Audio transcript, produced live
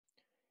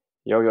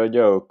Yo, yo,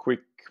 yo,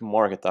 quick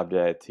market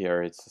update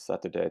here. It's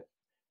Saturday,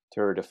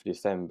 3rd of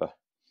December.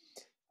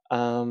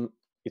 Um,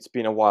 it's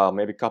been a while,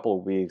 maybe a couple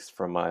of weeks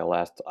from my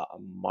last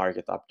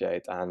market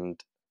update, and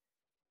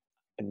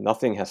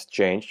nothing has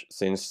changed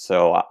since,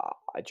 so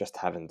I just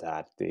haven't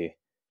had the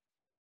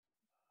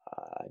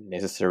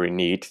necessary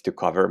need to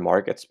cover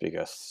markets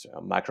because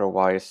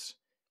macro-wise,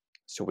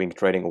 swing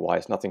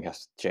trading-wise, nothing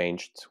has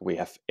changed. We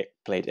have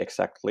played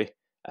exactly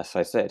as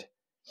I said.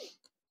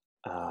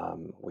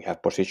 We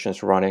have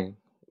positions running.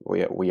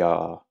 We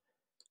are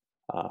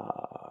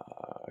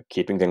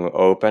keeping them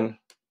open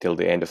till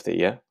the end of the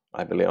year.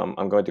 I believe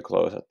I'm going to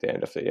close at the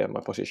end of the year my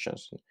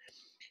positions.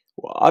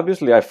 Well,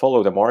 obviously, I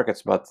follow the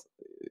markets, but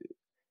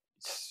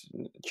it's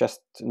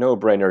just no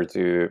brainer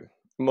to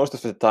most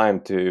of the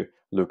time to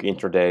look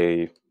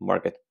intraday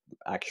market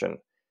action.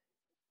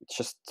 It's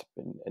just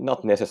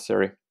not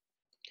necessary.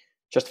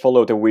 Just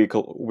follow the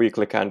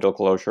weekly candle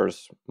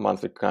closures,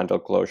 monthly candle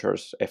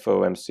closures,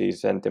 FOMC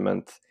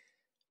sentiment,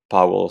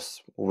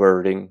 Powell's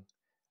wording,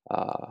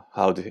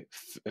 how the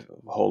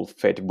whole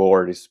Fed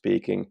board is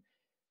speaking.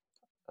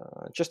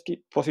 Just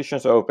keep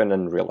positions open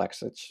and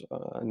relax. It's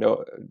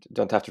no,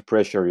 don't have to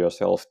pressure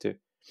yourself to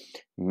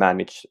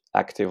manage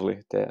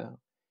actively the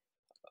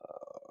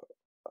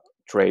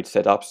trade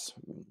setups.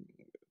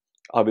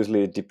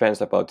 Obviously, it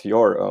depends about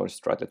your own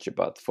strategy,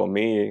 but for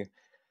me,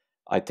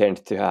 I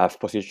tend to have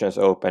positions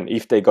open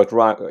if they got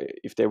run,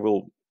 if they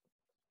will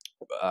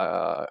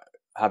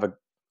have a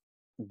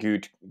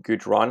good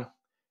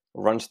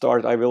run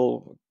start. I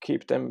will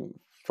keep them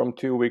from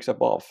 2 weeks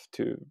above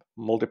to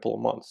multiple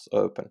months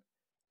open.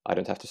 I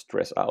don't have to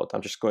stress out.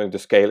 I'm just going to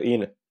scale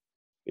in.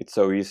 It's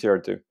so easier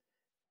to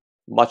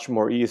much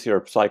more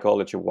easier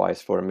psychology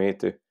wise for me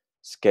to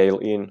scale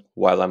in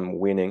while I'm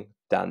winning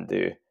than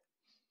to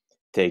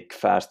take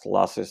fast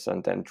losses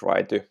and then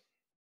try to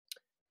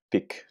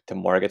pick the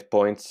market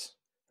points,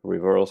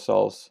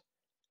 reversals,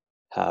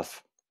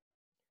 have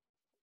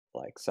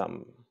like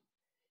some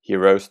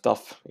hero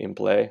stuff in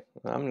play.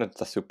 I'm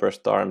not a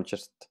superstar. I'm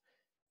just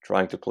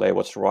trying to play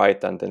what's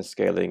right and then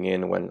scaling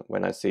in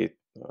when I see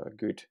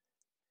good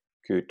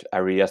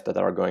areas that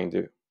are going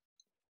to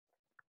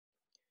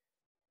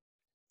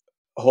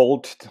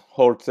hold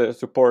the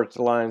support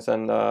lines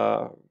and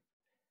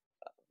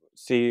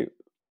see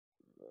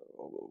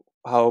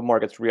how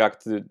markets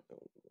react to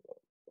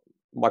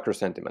macro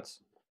sentiments.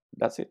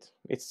 That's it.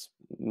 It's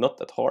not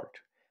that hard.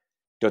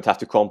 Don't have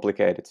to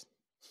complicate it,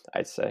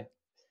 I'd say.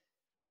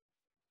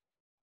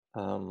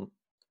 Um,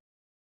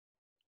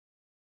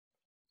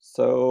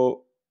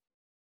 so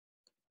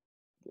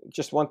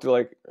just want to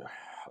like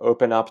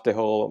open up the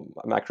whole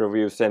macro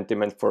view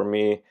sentiment for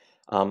me.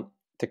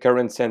 The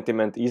current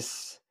sentiment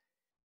is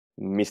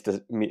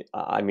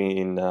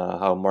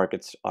how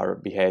markets are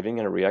behaving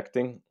and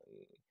reacting.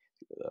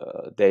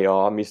 They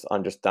are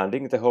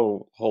misunderstanding the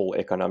whole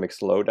economic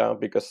slowdown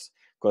because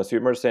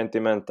consumer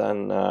sentiment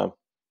and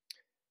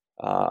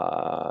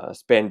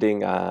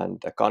spending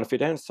and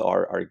confidence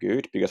are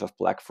good because of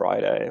Black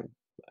Friday.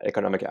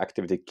 Economic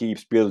activity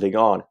keeps building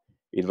on.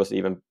 It was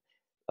even,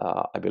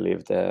 I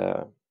believe,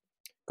 the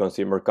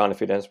consumer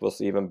confidence was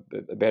even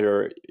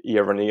better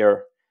year on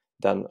year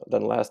than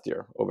last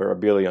year, over a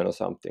billion or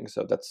something.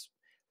 So that's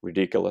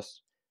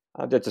ridiculous.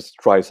 That just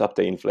drives up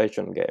the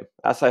inflation game.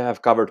 As I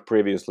have covered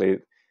previously,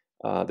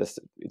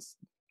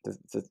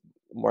 the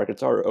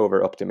markets are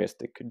over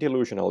optimistic,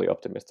 delusionally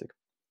optimistic.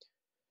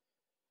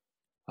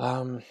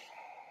 Um,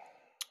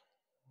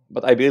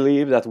 but I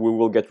believe that we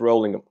will get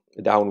rolling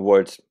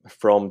downwards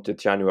from the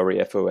January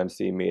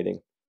FOMC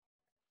meeting.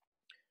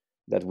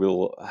 That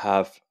will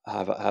have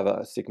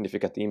a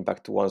significant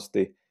impact once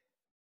the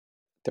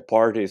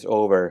party is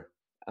over,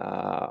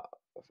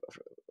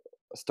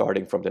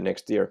 starting from the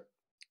next year.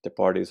 The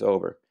party is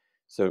over.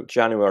 So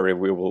January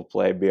we will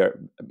play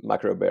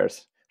macro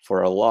bears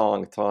for a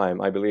long time.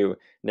 I believe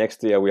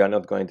next year we are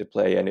not going to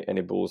play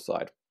any bull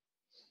side.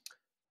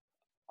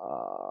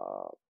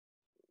 Uh,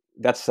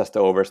 that's just the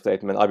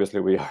overstatement. Obviously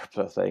we are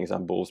playing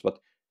some bulls, but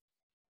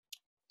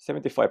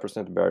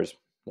 75% bears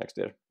next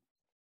year.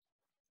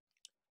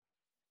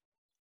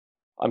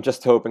 I'm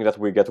just hoping that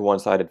we get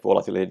one-sided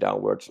volatility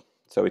downwards,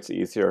 so it's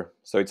easier.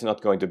 So it's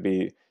not going to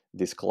be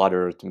this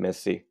cluttered,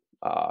 messy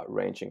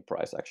ranging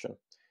price action,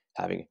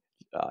 having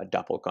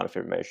double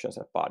confirmations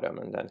at bottom,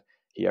 and then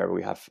here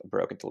we have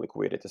broken the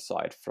liquidity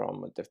side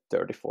from the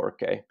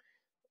 34K.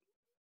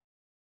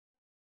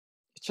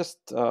 It's just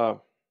the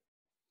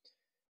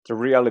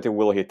reality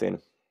will hit in.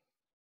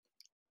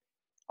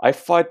 I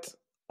fight.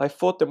 I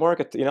fought the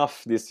market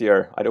enough this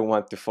year. I don't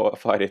want to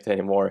fight it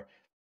anymore.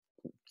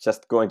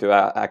 Just going to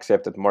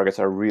accept that markets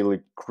are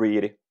really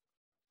greedy,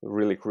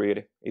 really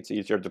greedy. It's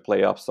easier to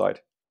play upside,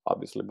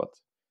 obviously, but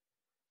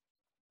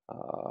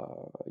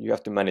you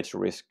have to manage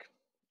risk,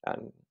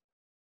 and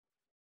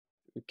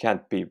you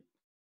can't be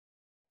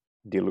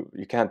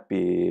you can't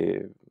be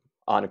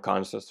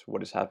unconscious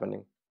what is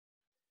happening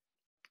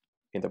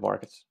in the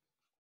markets.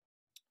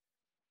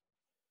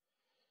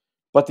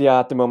 But yeah,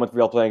 at the moment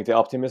we are playing the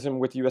optimism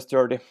with US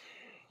 30.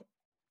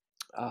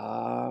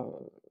 Uh,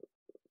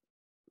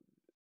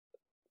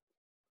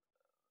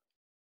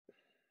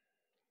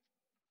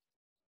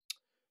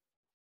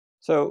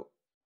 So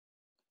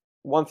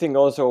one thing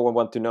also I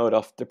want to note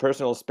of the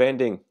personal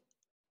spending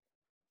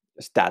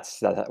stats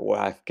that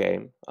have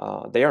came,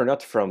 they are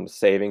not from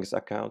savings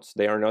accounts,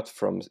 they are not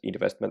from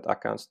investment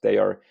accounts, they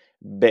are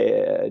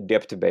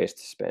debt-based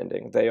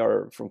spending. They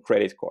are from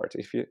credit cards.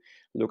 If you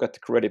look at the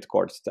credit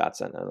card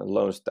stats and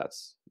loan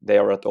stats, they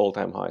are at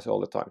all-time highs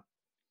all the time.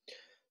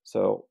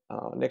 So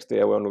next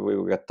year when we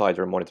will get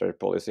tighter monetary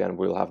policy and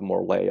we'll have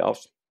more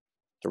layoffs,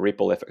 the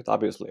ripple effect,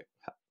 obviously,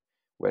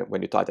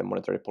 when you tighten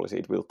monetary policy,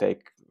 it will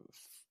take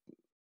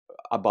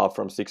about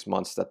from 6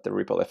 months that the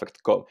ripple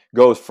effect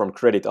goes from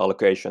credit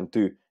allocation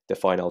to the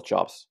final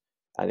jobs,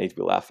 and it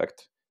will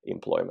affect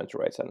employment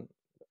rates. And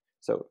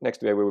so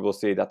next year we will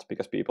see that,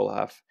 because people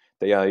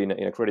they are in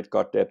a credit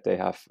card debt, they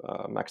have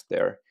maxed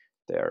their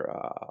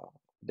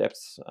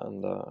debts,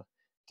 and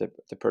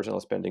the personal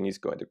spending is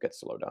going to get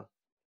slowed down.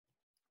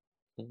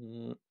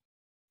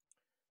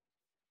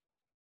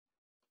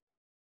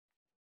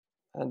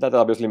 And that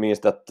obviously means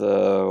that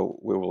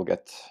we will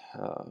get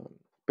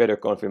better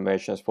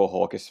confirmations for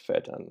hawkish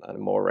Fed and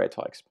more rate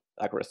hikes,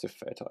 aggressive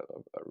Fed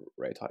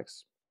rate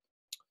hikes.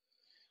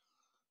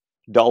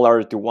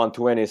 Dollar to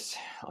 120s.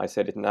 I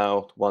said it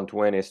now.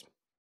 120s.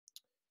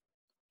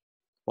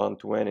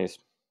 120s.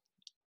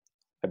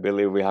 I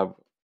believe we have.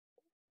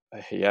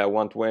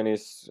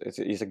 120s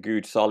is a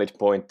good solid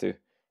point to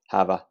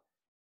have a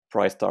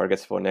price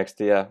targets for next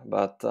year.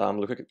 But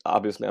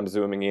obviously I'm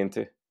zooming in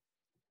to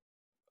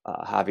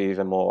have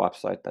even more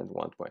upside than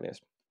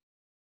 120s.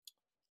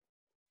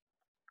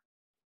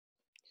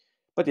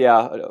 But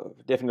yeah,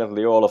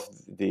 definitely all of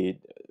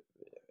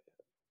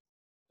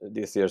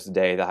this year's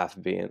data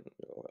have been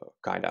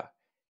kind of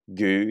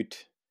good.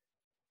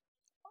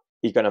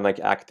 Economic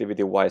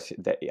activity wise,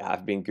 they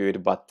have been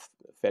good, but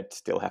Fed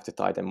still have to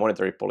tighten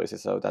monetary policy.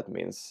 So that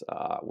means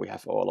we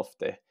have all of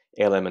the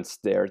elements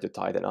there to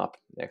tighten up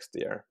next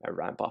year and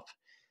ramp up,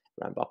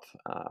 and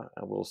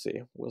we'll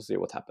see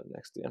what happens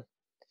next year.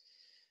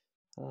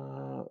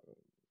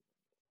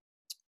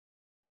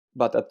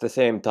 But at the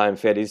same time,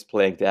 Fed is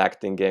playing the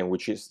acting game,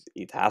 which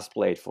it has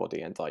played for the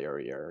entire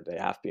year. They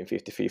have been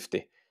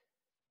 50-50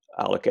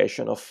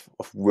 allocation of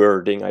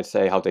wording. I'd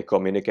say how they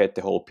communicate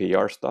the whole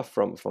PR stuff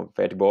from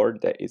Fed board.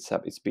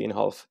 It's been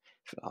half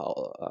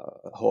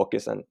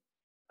hawkish and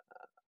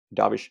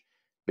dovish,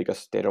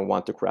 because they don't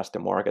want to crash the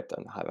market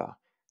and have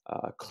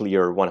a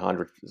clear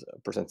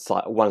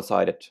 100%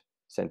 one-sided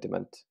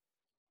sentiment,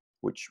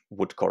 which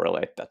would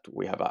correlate that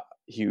we have a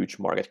huge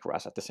market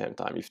crash at the same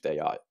time if they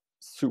are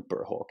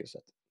super hawkish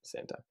at the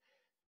same time.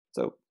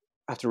 So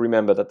I have to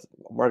remember that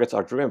markets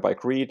are driven by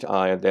greed.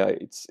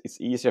 It's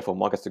easier for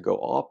markets to go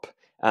up,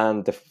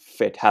 and the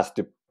Fed has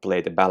to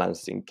play the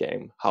balancing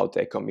game, how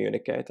they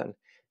communicate and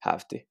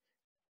have the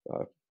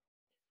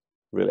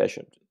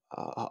relation,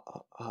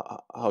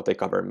 how they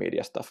cover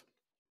media stuff.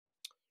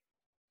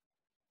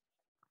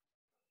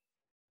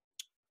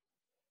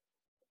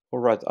 All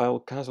right, I'll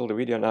cancel the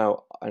video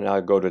now and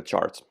I'll go to the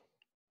charts.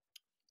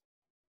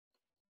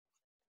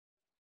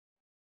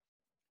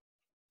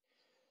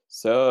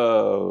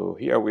 So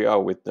here we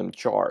are with them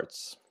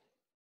charts.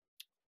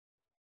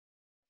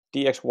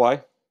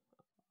 DXY,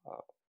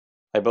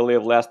 I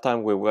believe last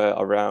time we were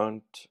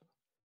around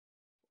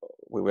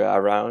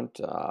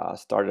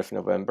start of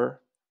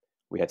November.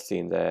 We had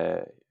seen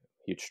the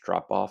huge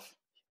drop off.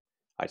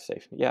 I'd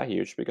say, yeah,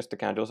 huge, because the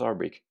candles are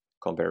big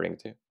comparing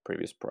to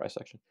previous price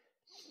action.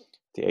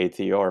 The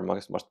ATR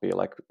must be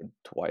like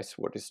twice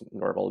what is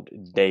normal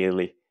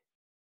daily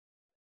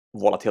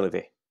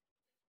volatility.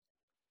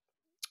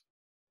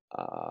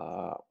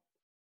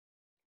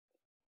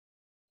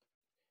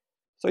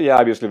 So yeah,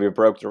 obviously we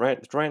broke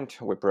the trend,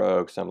 we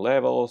broke some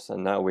levels,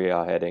 and now we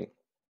are heading,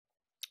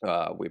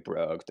 we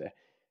broke the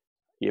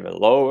even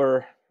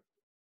lower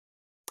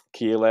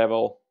key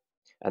level,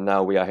 and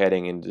now we are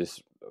heading in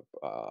this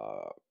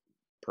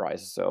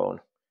price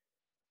zone.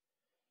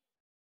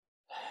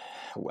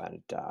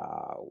 And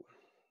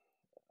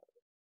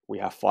we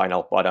have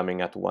final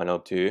bottoming at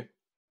 102,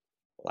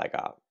 like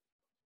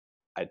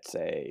I'd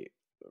say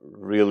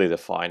really the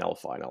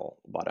final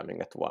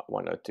bottoming at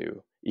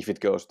 102, if it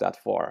goes that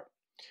far.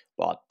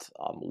 But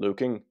I'm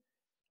looking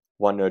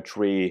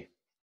 103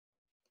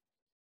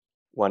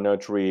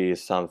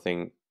 is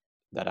something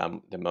that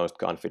I'm the most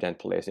confident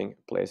placing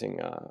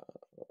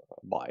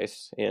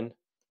buys in.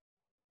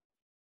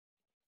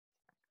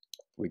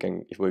 We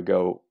can, if we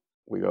go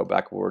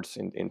backwards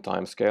in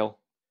time scale,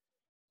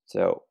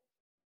 so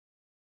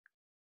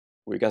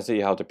we can see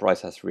how the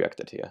price has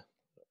reacted here.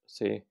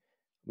 See,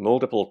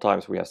 multiple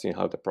times we have seen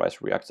how the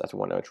price reacts at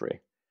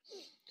 103.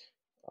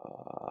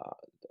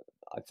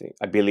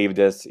 I believe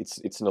this.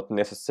 It's not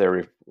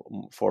necessary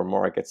for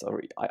markets,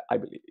 or I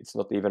believe it's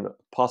not even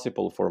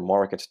possible for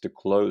markets to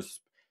close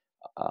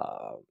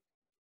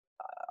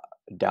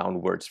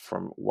downwards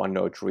from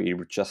 103.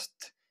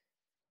 Just,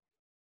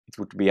 it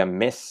would be a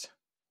mess.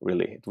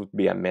 Really, it would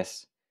be a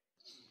mess.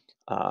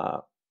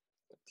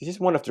 This is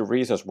one of the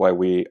reasons why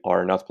we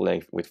are not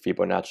playing with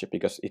Fibonacci,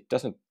 because it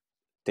doesn't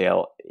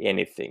tell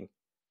anything.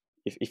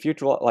 If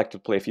you'd like to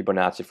play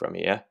Fibonacci from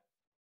here,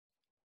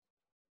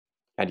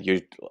 and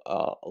you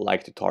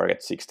like to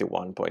target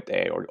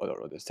 61.8 or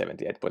the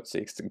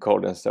 78.6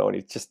 golden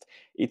zone.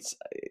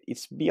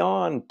 It's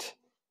beyond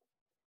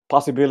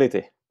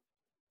possibility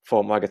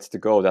for markets to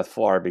go that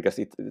far, because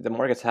the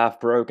markets have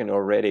broken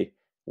already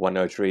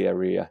 103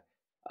 area,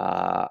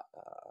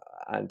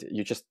 and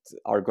you just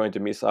are going to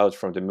miss out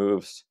from the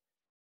moves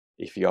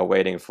if you are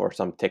waiting for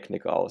some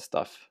technical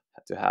stuff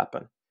to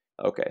happen.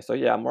 Okay, so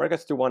yeah,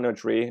 markets to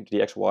 103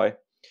 DXY.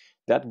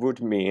 That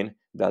would mean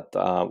that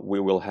we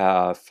will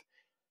have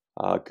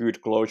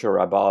good closure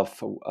above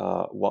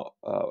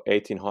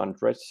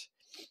 1800s,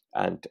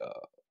 and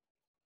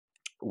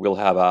we'll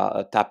have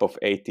a tap of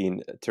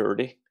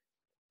 1830.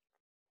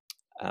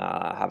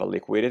 Have a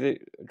liquidity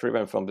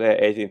driven from there,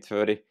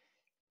 1830,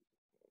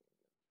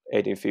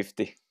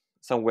 1850,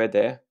 somewhere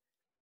there.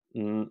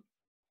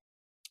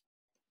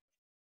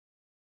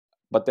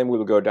 But then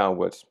we'll go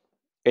downwards.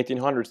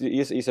 1800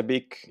 is a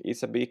big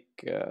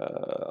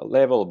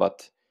level,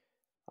 but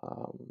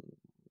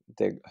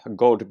the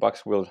gold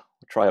bucks will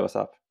drive us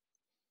up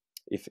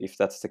if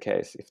that's the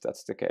case.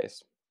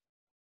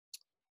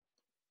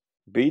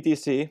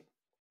 BTC,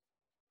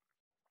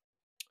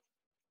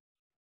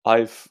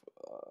 I've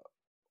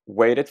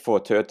waited for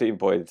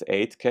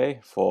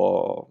 13.8k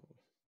for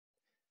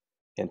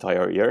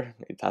entire year.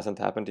 It hasn't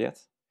happened yet.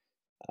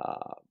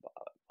 But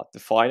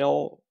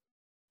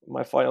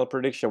my final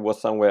prediction was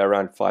somewhere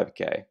around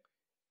 5k.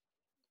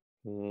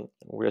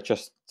 We're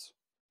just,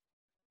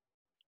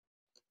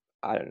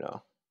 I don't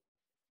know.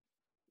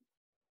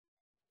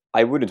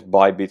 I wouldn't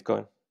buy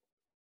Bitcoin.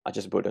 I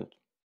just wouldn't.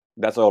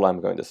 That's all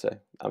I'm going to say.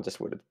 I just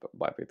wouldn't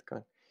buy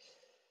Bitcoin.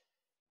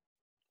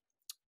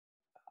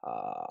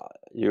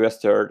 US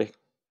 30,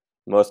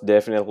 most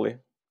definitely.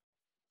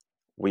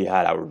 We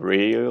had a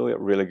really,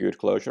 really good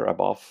closure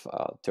above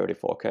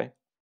 34k,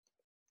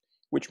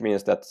 which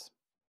means that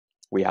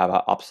we have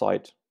an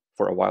upside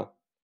for a while,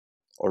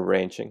 or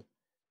ranging.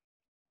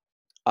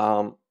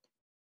 I'm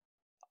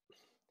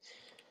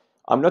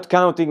not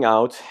counting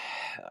out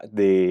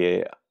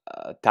the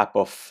tap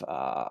of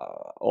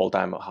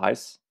all-time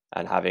highs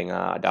and having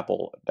a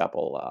double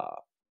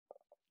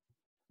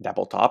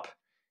top.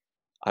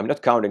 I'm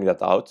not counting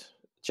that out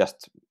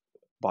just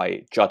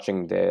by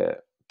judging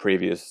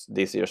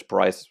this year's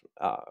price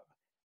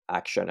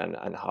action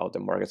and how the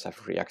markets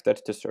have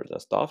reacted to certain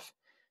stuff.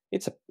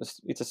 It's a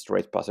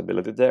straight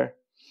possibility there.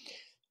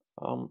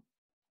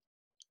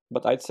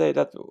 But I'd say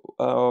that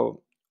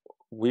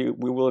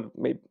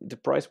the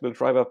price will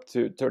drive up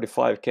to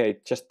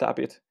 35k, just tap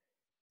it,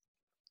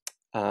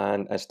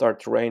 and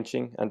start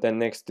ranging, and then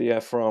next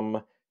year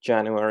from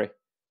January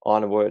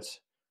onwards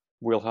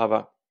we'll have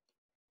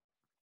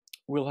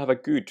a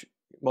good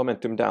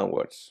momentum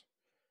downwards.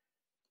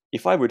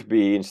 If I would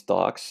be in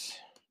stocks,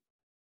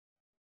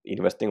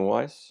 investing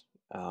wise,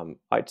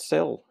 I'd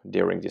sell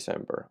during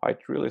December.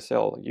 I'd really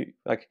sell.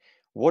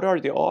 What are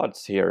the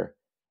odds here?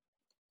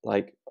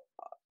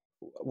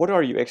 What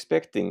are you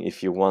expecting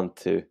if you want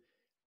to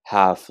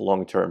have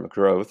long-term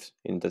growth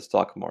in the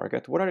stock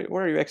market? What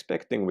are you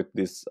expecting with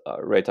this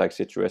rate hike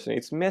situation?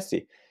 It's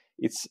messy.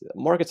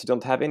 Markets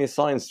don't have any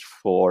signs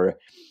for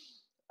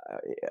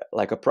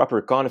a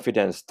proper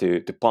confidence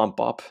to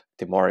pump up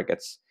the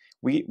markets.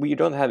 We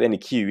don't have any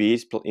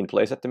QEs in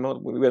place at the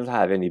moment. We don't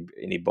have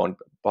any bond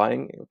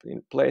buying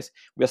in place.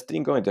 We are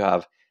still going to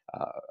have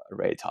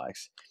rate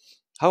hikes.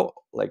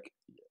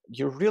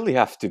 You really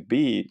have to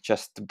be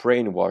just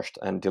brainwashed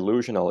and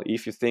delusional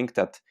if you think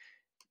that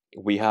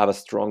we have a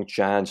strong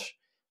chance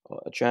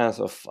of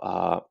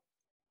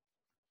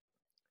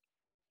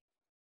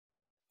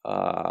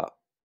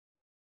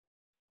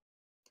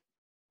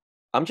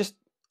I'm just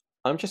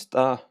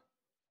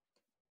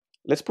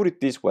let's put it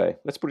this way.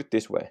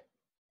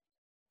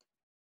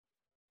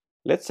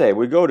 Let's say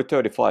we go to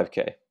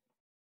 35k.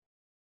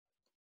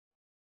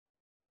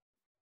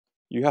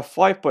 You have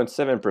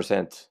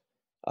 5.7%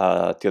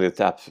 till you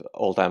tap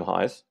all-time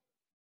highs.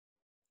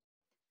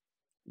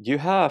 You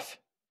have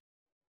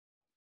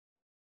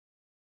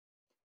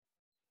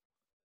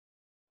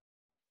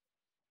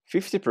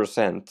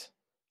 50%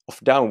 of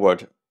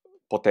downward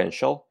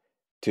potential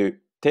to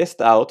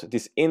test out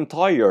this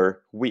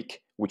entire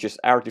week, which is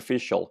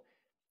artificial,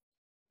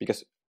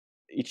 because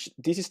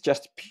this is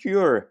just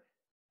pure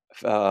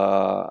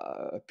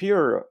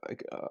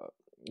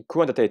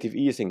quantitative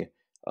easing,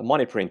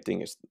 money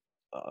printing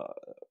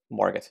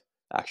market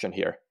action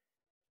here.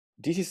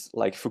 This is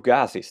like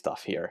Fugazi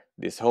stuff here.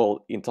 This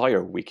whole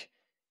entire week,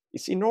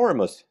 it's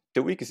enormous.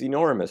 The week is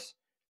enormous.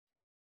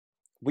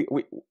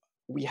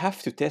 We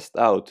have to test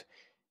out,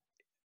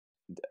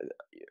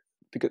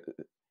 because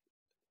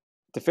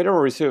the Federal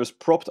Reserve's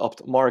propped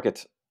up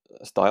market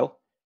style,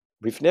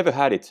 we've never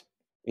had it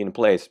in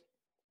place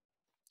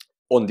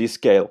on this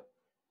scale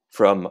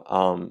from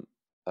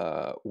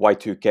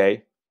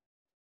Y2K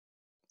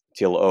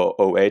till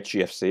 08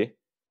 GFC.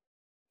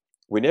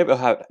 We never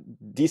had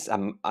this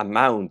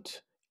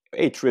amount,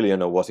 8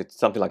 trillion, or was it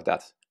something like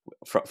that,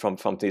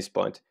 from this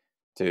point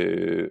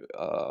to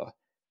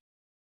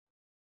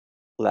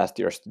last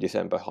year's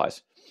December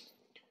highs.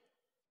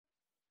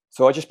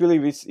 So I just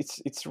believe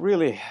it's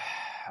really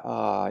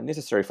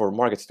necessary for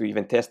markets to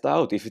even test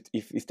out if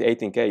the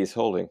 18K is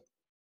holding.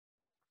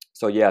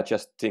 So yeah,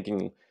 just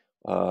thinking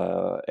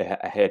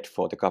ahead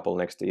for the couple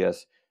next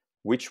years,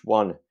 which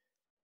one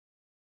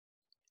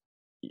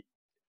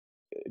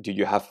do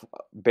you have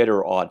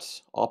better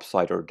odds,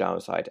 upside or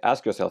downside?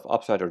 Ask yourself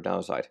upside or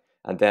downside,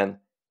 and then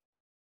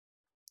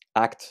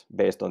act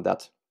based on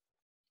that.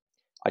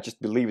 I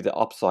just believe the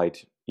upside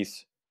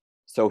is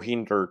so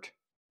hindered,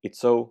 it's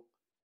so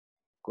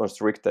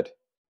constricted.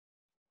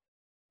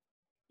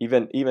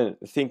 Even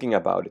thinking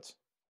about it,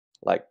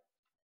 like,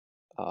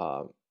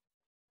 uh,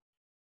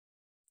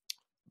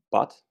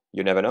 but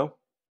you never know.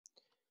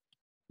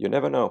 You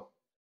never know.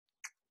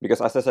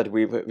 Because as I said,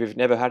 we've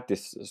never had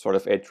this sort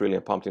of 8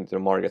 trillion pumped into the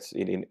markets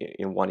in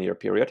 1 year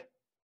period.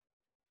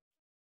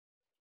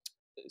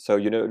 So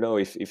you don't know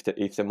if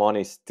the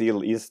money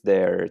still is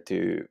there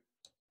to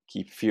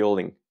keep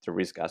fueling the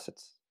risk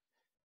assets.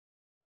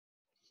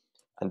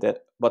 And then,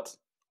 but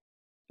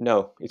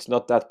no, it's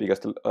not that, because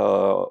the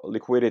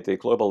liquidity,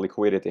 global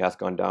liquidity, has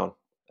gone down.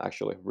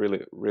 Actually,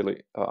 really,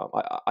 really.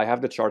 I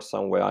have the chart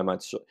somewhere. I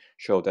might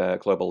show the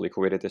global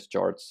liquidity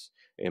charts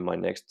in my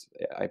next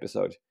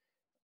episode.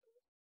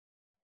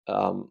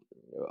 Um,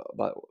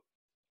 but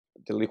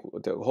the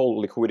whole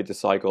liquidity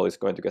cycle is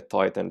going to get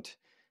tightened,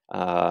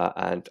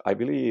 and I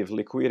believe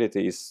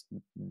liquidity is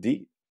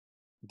the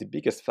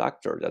biggest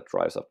factor that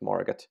drives up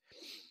market,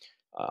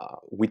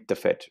 with the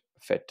Fed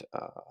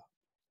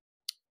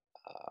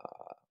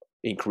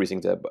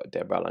increasing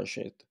their balance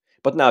sheet.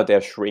 But now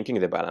they're shrinking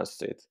the balance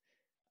sheet,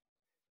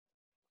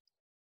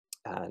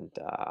 and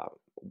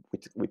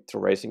with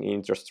raising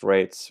interest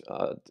rates,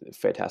 the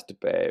Fed has to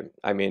pay.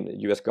 I mean,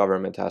 U.S.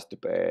 government has to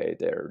pay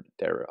their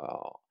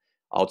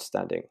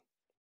outstanding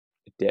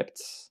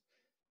debts,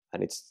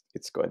 and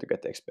it's going to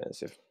get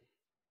expensive.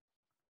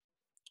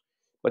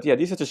 But yeah,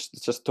 these are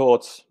just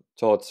thoughts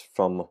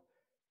from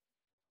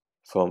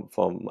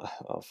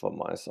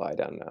my side,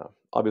 and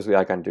obviously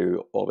I can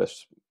do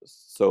always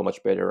so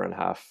much better and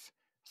have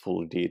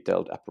full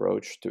detailed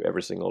approach to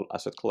every single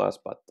asset class,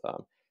 but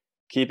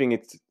keeping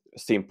it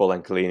simple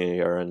and clean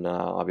here, and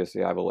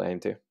obviously I will aim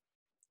to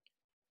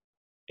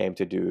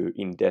do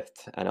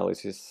in-depth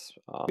analysis.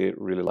 I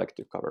really like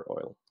to cover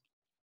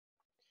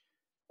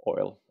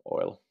oil,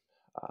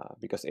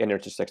 because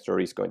energy sector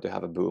is going to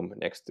have a boom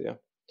next year.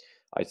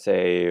 I'd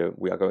say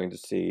we are going to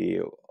see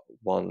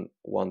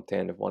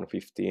 110,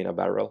 115 a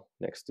barrel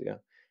next year.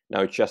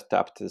 Now it just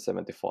tapped to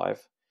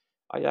 75.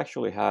 I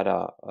actually had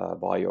a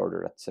buy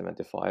order at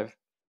 75.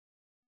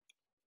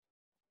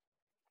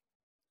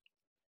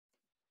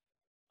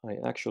 I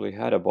actually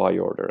had a buy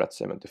order at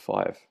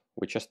 75.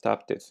 We just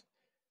tapped it.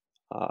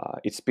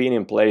 It's been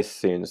in place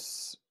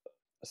since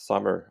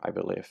summer, I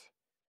believe.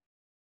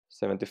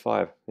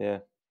 75,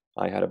 yeah.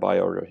 I had a buy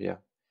order here.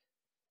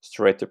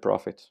 Straight to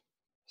profit.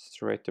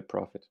 Straight to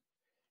profit.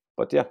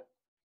 But yeah,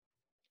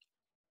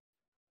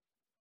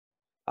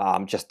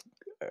 I'm just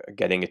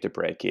getting it to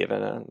break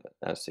even,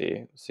 and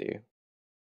see